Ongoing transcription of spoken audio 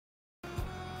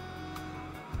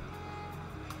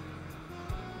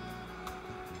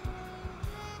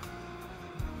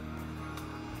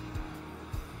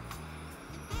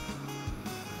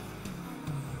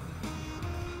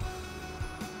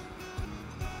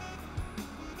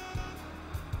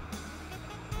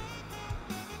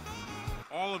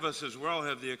all of us as well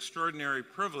have the extraordinary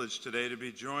privilege today to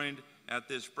be joined at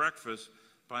this breakfast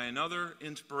by another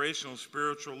inspirational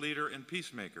spiritual leader and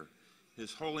peacemaker,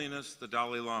 His Holiness the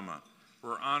Dalai Lama.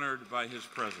 We're honored by his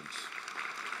presence.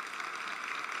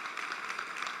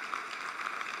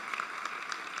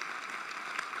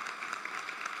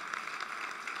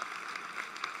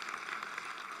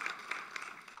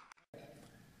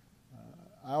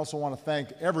 I also want to thank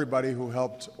everybody who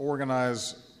helped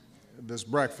organize this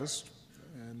breakfast.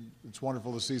 And it's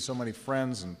wonderful to see so many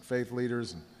friends and faith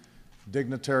leaders and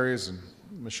dignitaries. And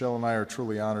Michelle and I are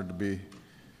truly honored to be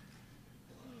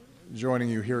joining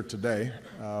you here today.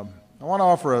 I want to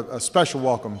offer a special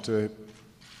welcome to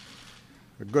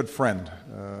a good friend,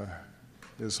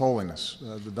 His Holiness,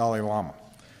 the Dalai Lama,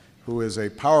 who is a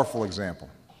powerful example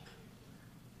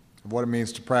of what it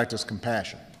means to practice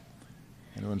compassion,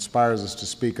 and who inspires us to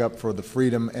speak up for the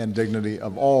freedom and dignity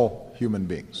of all human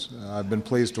beings. I've been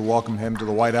pleased to welcome him to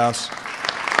the White House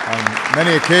on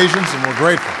many occasions, and we're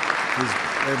grateful he's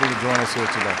able to join us here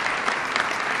today.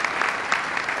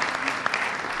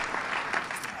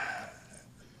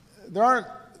 There aren't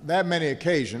that many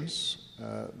occasions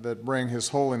that bring His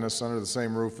Holiness under the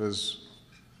same roof as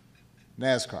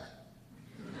NASCAR.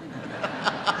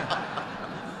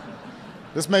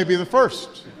 This may be the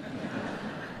first.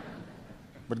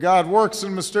 But God works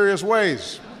in mysterious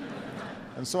ways.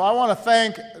 And so I want to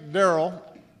thank Daryl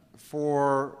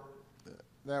for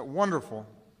that wonderful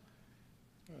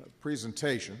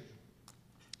presentation.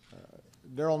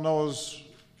 Daryl knows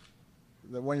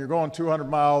that when you're going 200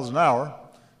 miles an hour,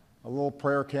 a little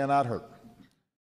prayer cannot hurt.